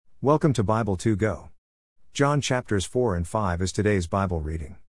Welcome to Bible 2 Go. John chapters 4 and 5 is today's Bible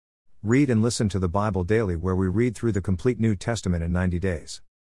reading. Read and listen to the Bible daily, where we read through the complete New Testament in 90 days.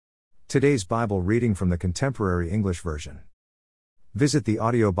 Today's Bible reading from the Contemporary English Version. Visit the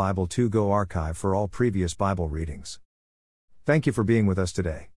Audio Bible 2 Go archive for all previous Bible readings. Thank you for being with us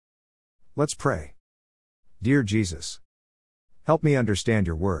today. Let's pray. Dear Jesus, help me understand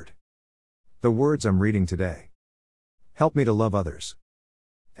your word. The words I'm reading today. Help me to love others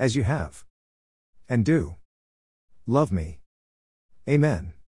as you have and do love me.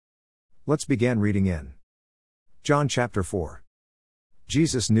 Amen. Let's begin reading in John chapter 4.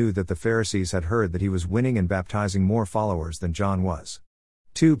 Jesus knew that the Pharisees had heard that he was winning and baptizing more followers than John was.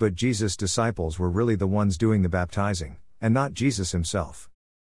 But Jesus' disciples were really the ones doing the baptizing, and not Jesus himself.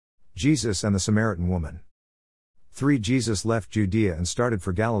 Jesus and the Samaritan woman. 3. Jesus left Judea and started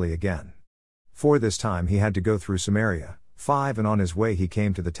for Galilee again. 4. This time he had to go through Samaria. 5. And on his way he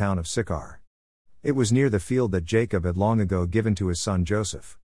came to the town of Sychar. It was near the field that Jacob had long ago given to his son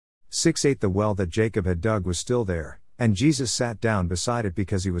Joseph. 6. 8. The well that Jacob had dug was still there, and Jesus sat down beside it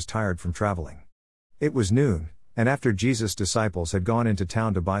because he was tired from traveling. It was noon, and after Jesus' disciples had gone into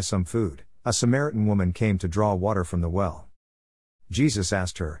town to buy some food, a Samaritan woman came to draw water from the well. Jesus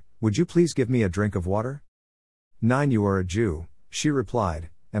asked her, "Would you please give me a drink of water?" 9. You are a Jew, she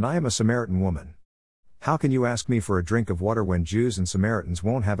replied, and I am a Samaritan woman. How can you ask me for a drink of water when Jews and Samaritans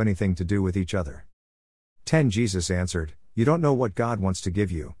won't have anything to do with each other? 10. Jesus answered, You don't know what God wants to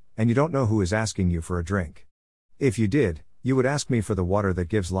give you, and you don't know who is asking you for a drink. If you did, you would ask me for the water that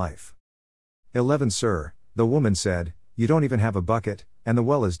gives life. 11. Sir, the woman said, you don't even have a bucket, and the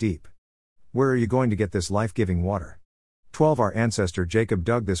well is deep. Where are you going to get this life-giving water? 12. Our ancestor Jacob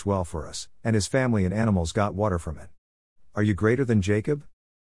dug this well for us, and his family and animals got water from it. Are you greater than Jacob?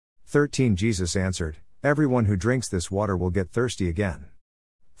 13. Jesus answered, Everyone who drinks this water will get thirsty again.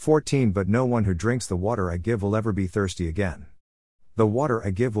 14. But no one who drinks the water I give will ever be thirsty again. The water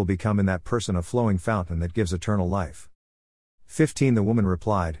I give will become in that person a flowing fountain that gives eternal life. 15. The woman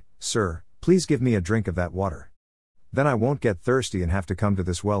replied, Sir, please give me a drink of that water. Then I won't get thirsty and have to come to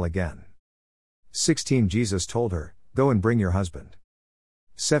this well again. 16. Jesus told her, Go and bring your husband.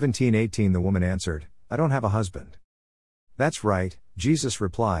 17. 18. The woman answered, I don't have a husband. That's right, Jesus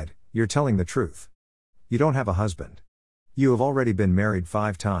replied, You're telling the truth. You don't have a husband. You have already been married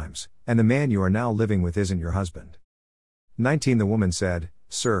 5 times, and the man you are now living with isn't your husband. 19. The woman said,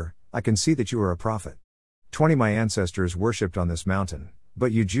 Sir, I can see that you are a prophet. 20. My ancestors worshipped on this mountain,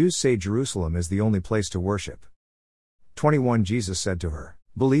 but you Jews say Jerusalem is the only place to worship. 21. Jesus said to her,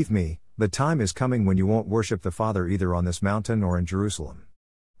 Believe me, the time is coming when you won't worship the Father either on this mountain or in Jerusalem.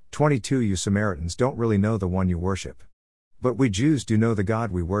 22. You Samaritans don't really know the one you worship. But we Jews do know the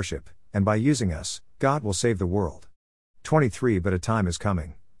God we worship, and by using us, God will save the world. 23. But a time is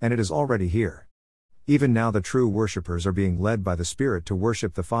coming, and it is already here. Even now the true worshippers are being led by the Spirit to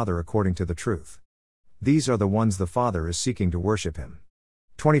worship the Father according to the truth. These are the ones the Father is seeking to worship Him.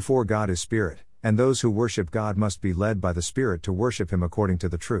 24. God is Spirit, and those who worship God must be led by the Spirit to worship Him according to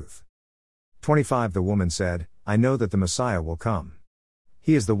the truth. 25. The woman said, I know that the Messiah will come.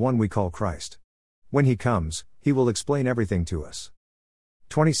 He is the one we call Christ. When He comes, He will explain everything to us.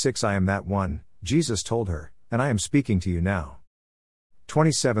 26. I am that one, Jesus told her, and I am speaking to you now.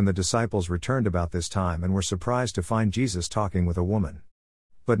 27. The disciples returned about this time and were surprised to find Jesus talking with a woman.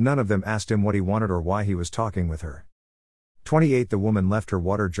 But none of them asked him what he wanted or why he was talking with her. 28. The woman left her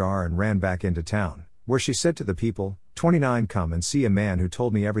water jar and ran back into town, where she said to the people, 29. Come and see a man who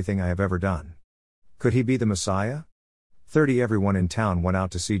told me everything I have ever done. Could he be the Messiah? 30. Everyone in town went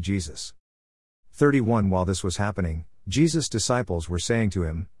out to see Jesus. 31. While this was happening, Jesus' disciples were saying to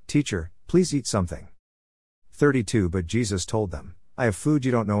him, Teacher, please eat something. 32. But Jesus told them, I have food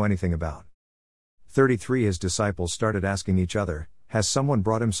you don't know anything about. 33. His disciples started asking each other, Has someone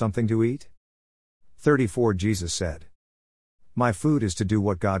brought him something to eat? 34. Jesus said, My food is to do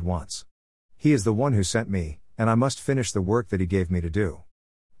what God wants. He is the one who sent me, and I must finish the work that He gave me to do.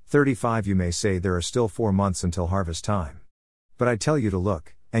 35. You may say there are still 4 months until harvest time. But I tell you to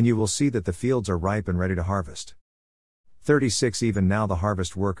look, and you will see that the fields are ripe and ready to harvest. 36. Even now the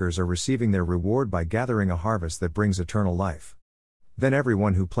harvest workers are receiving their reward by gathering a harvest that brings eternal life. Then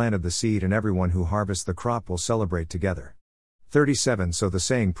everyone who planted the seed and everyone who harvests the crop will celebrate together. 37. So the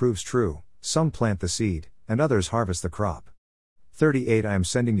saying proves true, some plant the seed, and others harvest the crop. 38. I am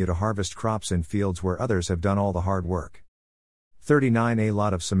sending you to harvest crops in fields where others have done all the hard work. 39. A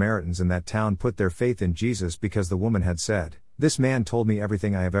lot of Samaritans in that town put their faith in Jesus because the woman had said, This man told me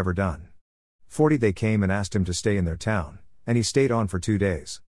everything I have ever done. 40. They came and asked him to stay in their town, and he stayed on for 2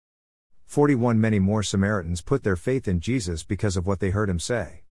 days. 41. Many more Samaritans put their faith in Jesus because of what they heard him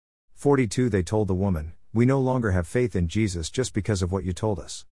say. 42 They told the woman, "We no longer have faith in Jesus just because of what you told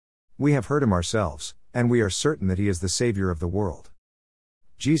us. We have heard him ourselves, and we are certain that he is the Savior of the world."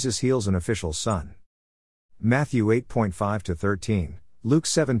 Jesus heals an official's son. Matthew 8.5-13, Luke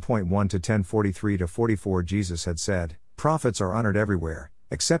 7.1-10 43-44 Jesus had said, "Prophets are honored everywhere,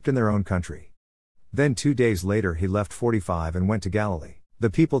 except in their own country." Then 2 days later he left 45 and went to Galilee.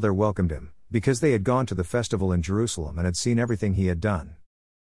 The people there welcomed him, because they had gone to the festival in Jerusalem and had seen everything he had done.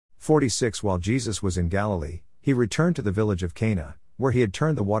 46 While Jesus was in Galilee, he returned to the village of Cana, where he had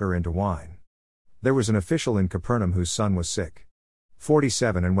turned the water into wine. There was an official in Capernaum whose son was sick.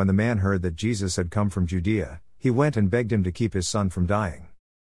 47 And when the man heard that Jesus had come from Judea, he went and begged him to keep his son from dying.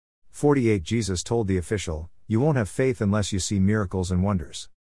 48 Jesus told the official, "You won't have faith unless you see miracles and wonders."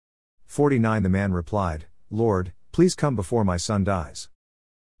 49 The man replied, "Lord, please come before my son dies."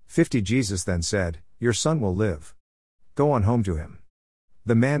 50 Jesus then said, "Your son will live. Go on home to him."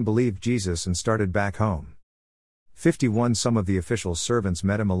 The man believed Jesus and started back home. 51 Some of the official's servants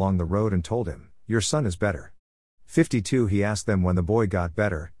met him along the road and told him, "Your son is better." 52 He asked them when the boy got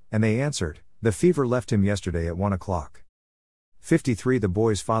better, and they answered, "The fever left him yesterday at 1 o'clock. 53 The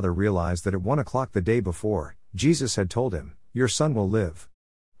boy's father realized that at 1 o'clock the day before, Jesus had told him, "Your son will live."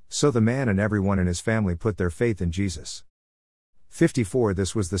 So the man and everyone in his family put their faith in Jesus. 54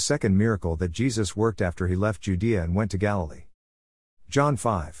 This was the second miracle that Jesus worked after he left Judea and went to Galilee. John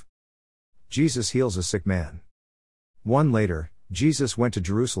 5. Jesus heals a sick man. 1 Later, Jesus went to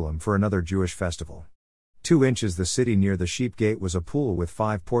Jerusalem for another Jewish festival. 2 inches The city near the sheep gate was a pool with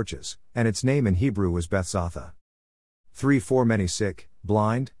 5 porches, and its name in Hebrew was Bethzatha. 3 4 Many sick,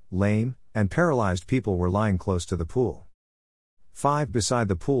 blind, lame, and paralyzed people were lying close to the pool. 5 Beside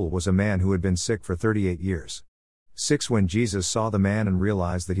the pool was a man who had been sick for 38 years. 6 When Jesus saw the man and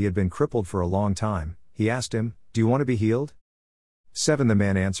realized that he had been crippled for a long time, he asked him, "Do you want to be healed?" 7 The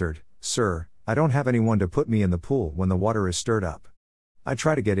man answered, "Sir, I don't have anyone to put me in the pool when the water is stirred up. I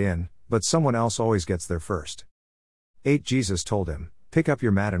try to get in, but someone else always gets there first." 8 Jesus told him, "Pick up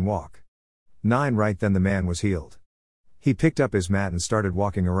your mat and walk." 9 Right then the man was healed. He picked up his mat and started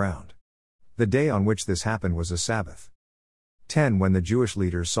walking around. The day on which this happened was a Sabbath. 10 When the Jewish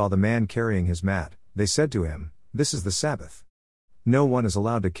leaders saw the man carrying his mat, they said to him, "This is the Sabbath. No one is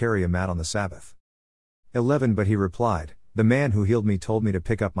allowed to carry a mat on the Sabbath." 11 But he replied, "The man who healed me told me to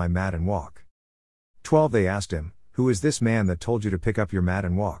pick up my mat and walk." 12 They asked him, "Who is this man that told you to pick up your mat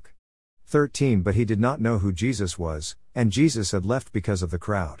and walk?" 13 But he did not know who Jesus was, and Jesus had left because of the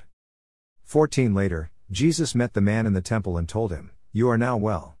crowd. 14 Later, Jesus met the man in the temple and told him, "You are now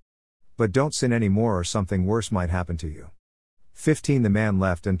well. But don't sin any more or something worse might happen to you." 15 The man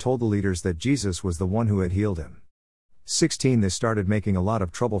left and told the leaders that Jesus was the one who had healed him. 16 They started making a lot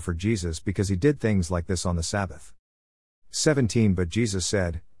of trouble for Jesus because he did things like this on the Sabbath. 17 But Jesus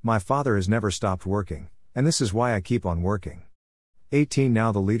said, "My Father has never stopped working, and this is why I keep on working." 18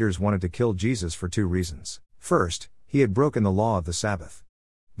 Now the leaders wanted to kill Jesus for 2 reasons. First, he had broken the law of the Sabbath.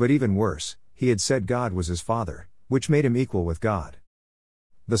 But even worse, he had said God was his Father, which made him equal with God.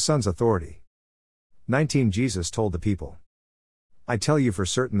 The Son's authority. 19 Jesus told the people, "I tell you for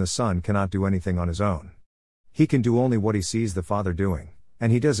certain the Son cannot do anything on his own. He can do only what he sees the Father doing,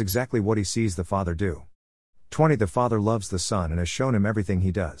 and he does exactly what he sees the Father do." 20 The Father loves the Son and has shown him everything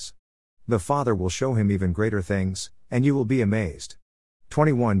he does. The Father will show him even greater things, and you will be amazed.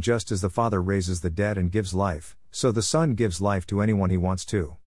 21 Just as the Father raises the dead and gives life, so the Son gives life to anyone he wants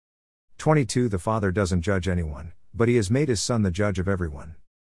to. 22 The Father doesn't judge anyone, but he has made his Son the judge of everyone.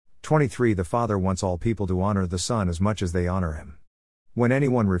 23 The Father wants all people to honor the Son as much as they honor him. When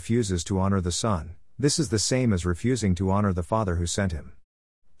anyone refuses to honor the Son, this is the same as refusing to honor the Father who sent him.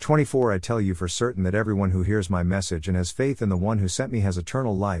 24 I tell you for certain that everyone who hears my message and has faith in the one who sent me has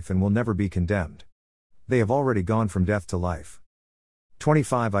eternal life and will never be condemned. They have already gone from death to life.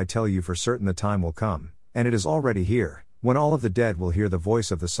 25 I tell you for certain the time will come, and it is already here, when all of the dead will hear the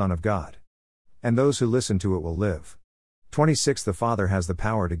voice of the Son of God. And those who listen to it will live. 26 The Father has the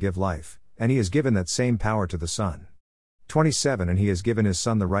power to give life, and he has given that same power to the Son. 27 And he has given his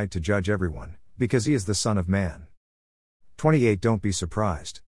Son the right to judge everyone, because he is the Son of Man. 28 Don't be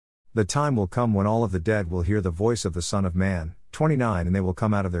surprised. The time will come when all of the dead will hear the voice of the Son of Man. 29 And they will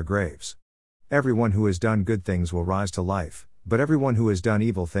come out of their graves. Everyone who has done good things will rise to life, but everyone who has done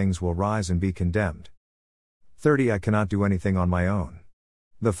evil things will rise and be condemned. 30 I cannot do anything on my own.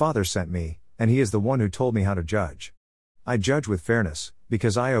 The Father sent me, and he is the one who told me how to judge. I judge with fairness,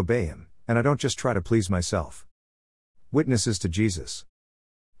 because I obey him, and I don't just try to please myself. Witnesses to Jesus.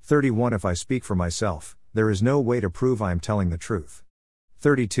 31 If I speak for myself, there is no way to prove I am telling the truth.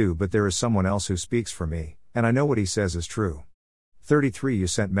 32 But there is someone else who speaks for me, and I know what he says is true. 33 You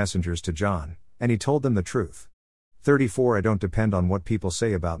sent messengers to John, and he told them the truth. 34 I don't depend on what people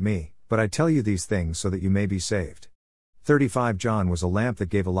say about me, but I tell you these things so that you may be saved. 35 John was a lamp that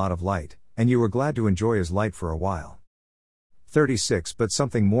gave a lot of light, and you were glad to enjoy his light for a while. 36 But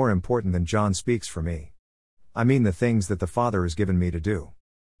something more important than John speaks for me. I mean the things that the Father has given me to do.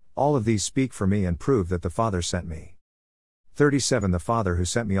 All of these speak for me and prove that the Father sent me. 37 The Father who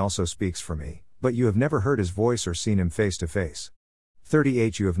sent me also speaks for me, but you have never heard his voice or seen him face to face.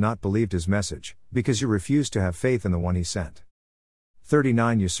 38 You have not believed his message, because you refused to have faith in the one he sent.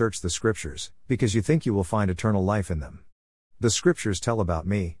 39 You search the Scriptures, because you think you will find eternal life in them. The Scriptures tell about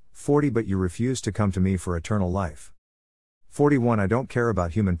me. 40 But you refuse to come to me for eternal life. 41 I don't care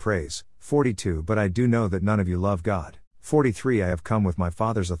about human praise. 42 But I do know that none of you love God. 43 I have come with my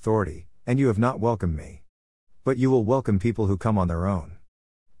Father's authority, and you have not welcomed me. But you will welcome people who come on their own.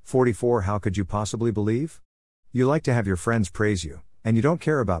 44 How could you possibly believe? You like to have your friends praise you, and you don't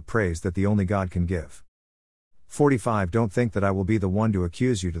care about praise that the only God can give. 45 Don't think that I will be the one to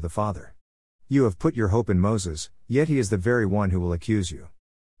accuse you to the Father. You have put your hope in Moses, yet he is the very one who will accuse you.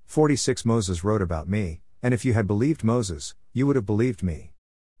 46 Moses wrote about me, and if you had believed Moses, you would have believed me.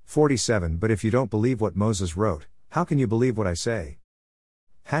 47 But if you don't believe what Moses wrote, how can you believe what I say?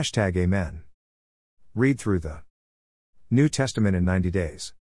 #Amen. Read through the New Testament in 90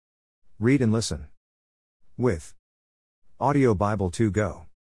 days. Read and listen. With Audio Bible 2 Go.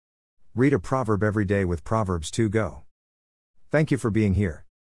 Read a proverb every day with Proverbs 2 Go. Thank you for being here.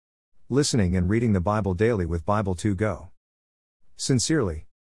 Listening and reading the Bible daily with Bible 2 Go. Sincerely,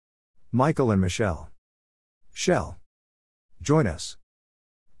 Michael and Michelle. Shell. Join us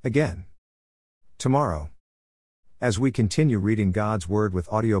again tomorrow as we continue reading God's Word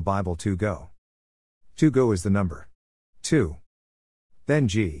with Audio Bible 2 Go. 2 Go is the number 2. Then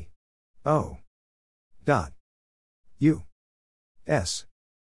G. O. U. S.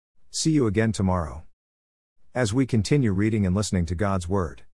 See you again tomorrow as we continue reading and listening to God's Word.